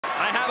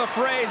have a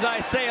phrase I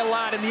say a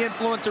lot in the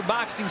influencer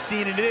boxing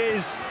scene, and it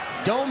is,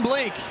 don't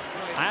blink.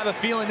 I have a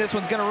feeling this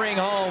one's gonna ring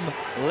home.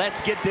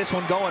 Let's get this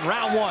one going.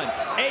 Round one,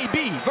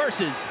 AB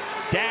versus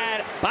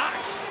Dad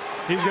Bot.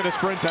 He's gonna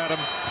sprint at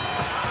him.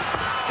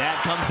 Dad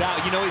comes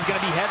out, you know he's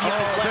gonna be heavy on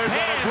his left hand. There's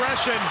that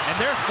aggression. And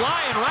they're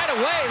flying right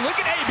away. Look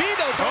at AB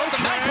though, throwing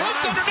some nice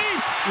hooks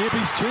underneath.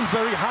 AB's chin's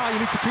very high, he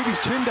needs to keep his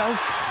chin down.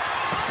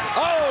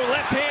 Oh,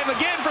 left hand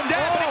again from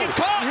Dad, but it gets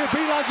caught. AB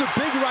lands a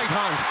big right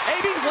hand.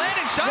 AB's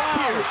landing shots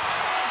here.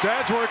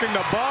 Dad's working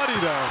the body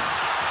though.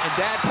 And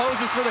Dad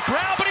poses for the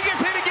crowd, but he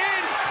gets hit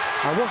again.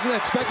 I wasn't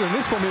expecting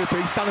this from AB,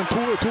 standing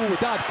toe-to-toe with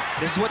Dad.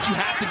 This is what you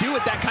have to do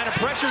with that kind of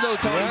pressure though,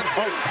 Tony. Yeah.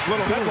 Oh,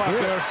 little headlock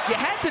there. You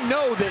had to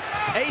know that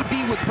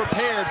AB was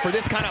prepared for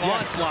this kind of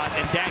onslaught,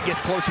 and Dad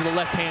gets close with the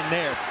left hand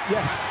there.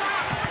 Yes.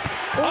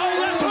 Oh,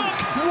 left hook!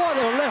 What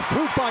a left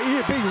hook by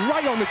AB,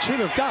 right on the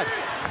chin of Dad.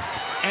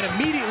 And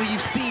immediately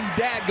you've seen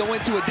Dad go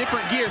into a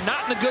different gear,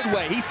 not in a good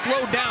way. He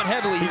slowed down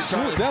heavily. He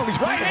slowed down, he's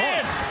right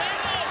hand.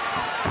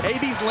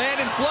 AB's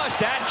landing flush.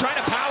 Dad trying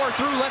to power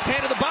through left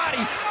hand to the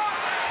body.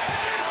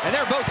 And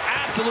they're both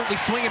absolutely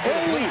swinging for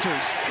the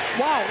bleachers.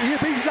 Wow,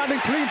 AB's landing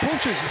clean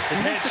punches.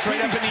 His head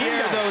straight up in the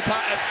air though.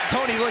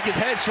 Tony, look,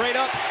 his head straight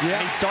up. Yeah.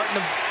 And he's starting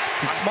to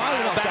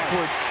smiling up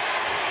backward.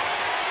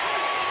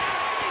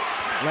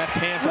 Left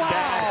hand from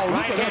Dad.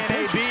 Right hand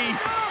AB.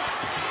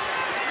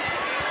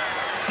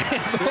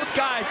 Both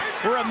guys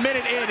were a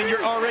minute in, and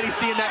you're already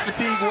seeing that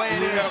fatigue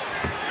weighing in.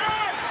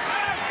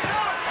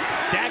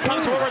 Dad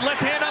comes forward,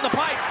 left hand on the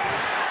pipe.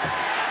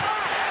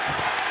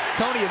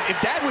 Tony, if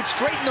Dad would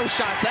straighten those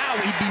shots out,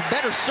 he'd be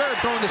better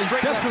served throwing the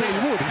straight left hand.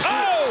 Definitely would.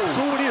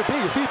 So would AB.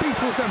 If AB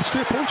throws them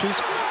straight punches.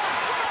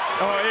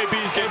 Oh,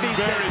 AB's getting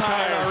very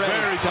tired already.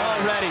 Very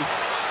tired already.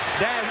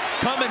 Dad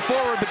coming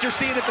forward, but you're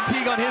seeing the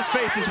fatigue on his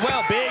face as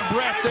well. Big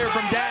breath there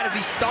from Dad as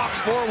he stalks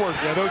forward.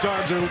 Yeah, those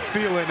arms are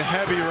feeling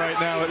heavy right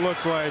now, it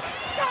looks like.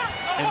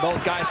 And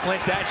both guys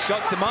clinch. Dad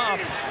shucks him off.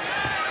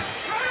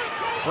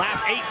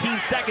 Last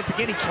 18 seconds.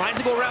 Again, he tries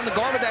to go around the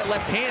guard with that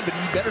left hand, but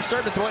he better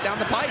serve to throw it down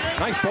the pipe.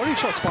 Nice body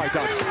shots by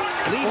Dad.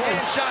 Lead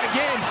hand shot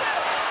again.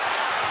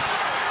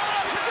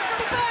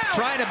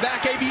 Trying to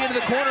back AB into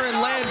the corner and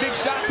land big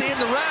shots to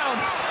end the round.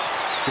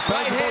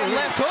 Right hand,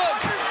 left hook.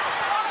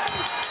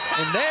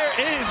 And there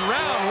is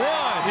round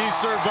one. He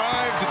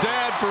survived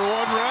Dad for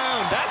one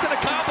round. That's an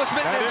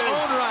accomplishment in its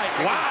own right.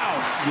 Wow.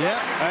 Yeah,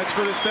 that's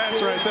for the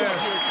stats right there.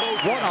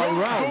 What a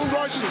round. Don't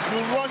rush it.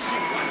 Don't rush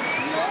it.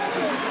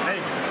 Hey,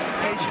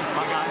 patience,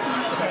 my guy.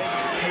 Okay,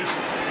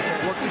 patience.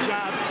 Work the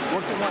jab.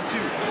 Work the 1-2.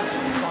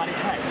 Body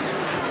head.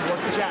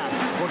 Work the jab.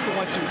 Work the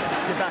 1-2.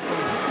 Get back from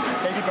me.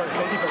 Baby bird.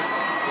 Baby bird.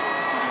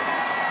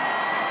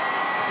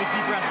 Big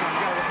deep breath.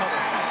 You gotta recover.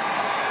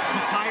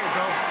 He's tired,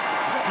 bro.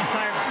 He's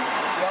tired.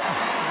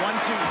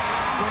 1-2.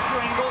 Work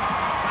your angle.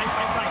 Right.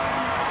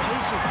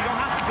 Patience. You don't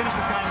have to finish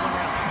this guy in one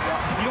round.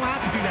 You don't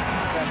have to do that.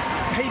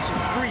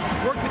 Patience. Breathe.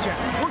 Work the jab.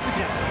 Work the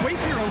jab. Wait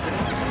for your opening.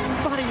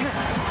 Body head.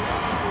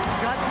 You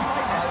got this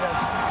fight now.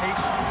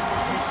 Patience.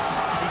 Patience.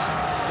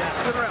 Patience.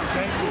 Yeah. Good round.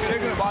 Okay? He's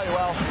taking the body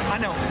well. I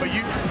know, but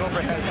you go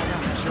for head.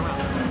 Sure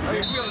round.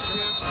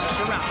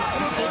 Sure round.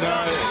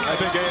 No, I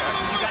think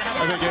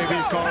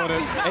AB's calling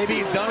it. AB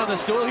is done on the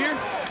stool here?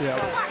 Yeah.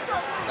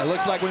 It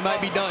looks like we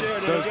might be done.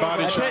 Those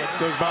body shots.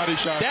 Those body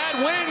shots.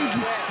 Dad wins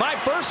by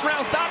first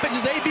round stoppage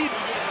as AB.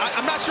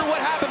 I'm not sure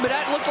what happened, but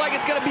that looks like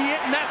it's going to be it,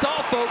 and that's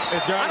all, folks.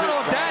 I don't know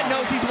if Dad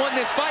knows he's won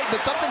this fight,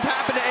 but something's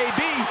happened to AB.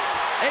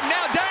 And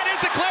now Dad is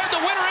declared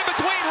the winner in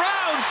between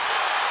rounds.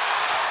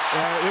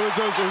 Yeah, it was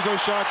those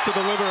shots to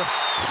the liver.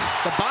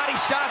 The body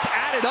shots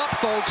added up,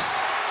 folks.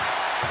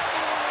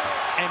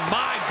 And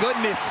my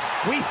goodness,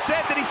 we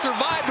said that he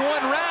survived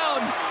one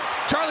round.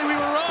 Charlie, we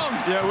were wrong.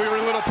 Yeah, we were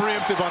a little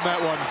preemptive on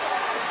that one.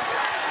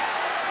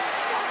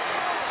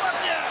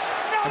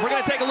 And we're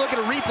going to take a look at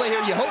a replay here.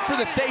 You hope for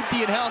the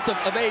safety and health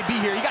of AB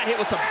here. He got hit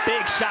with some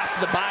big shots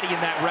to the body in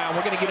that round.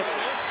 We're going to get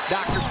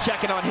doctors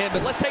checking on him.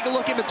 But let's take a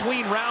look in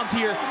between rounds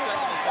here.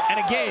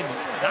 And again,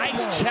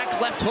 nice check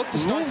left hook to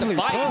start the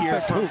fight here.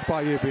 Perfect hook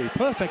by AB.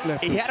 Perfect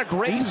left hook. He had a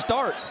great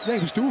start. Yeah, he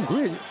was doing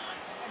great.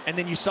 And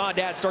then you saw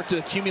Dad start to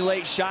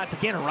accumulate shots.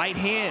 Again, a right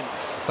hand.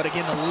 But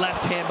again, the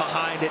left hand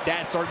behind it.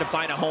 Dad started to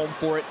find a home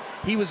for it.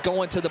 He was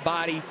going to the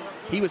body.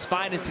 He was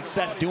finding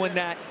success doing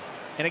that.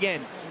 And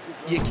again,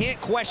 you can't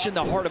question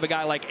the heart of a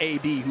guy like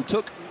AB, who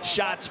took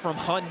shots from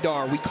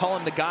Hundar. We call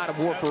him the God of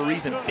War for a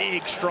reason.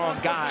 Big, strong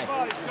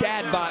guy.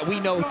 Dad, we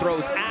know,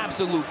 throws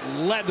absolute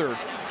leather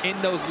in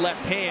those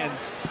left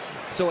hands.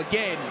 So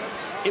again,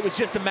 it was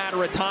just a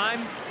matter of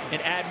time,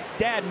 and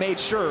Dad made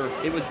sure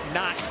it was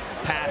not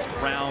past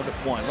round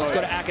one. Let's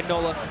go to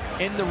Akinola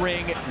in the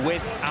ring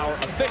with our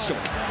official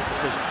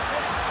decision.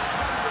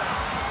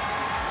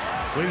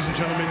 Ladies and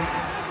gentlemen,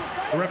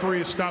 the referee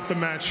has stopped the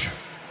match.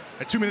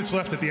 At 2 minutes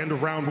left at the end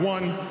of round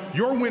one,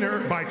 your winner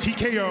by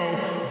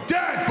TKO,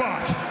 Dad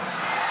Bot.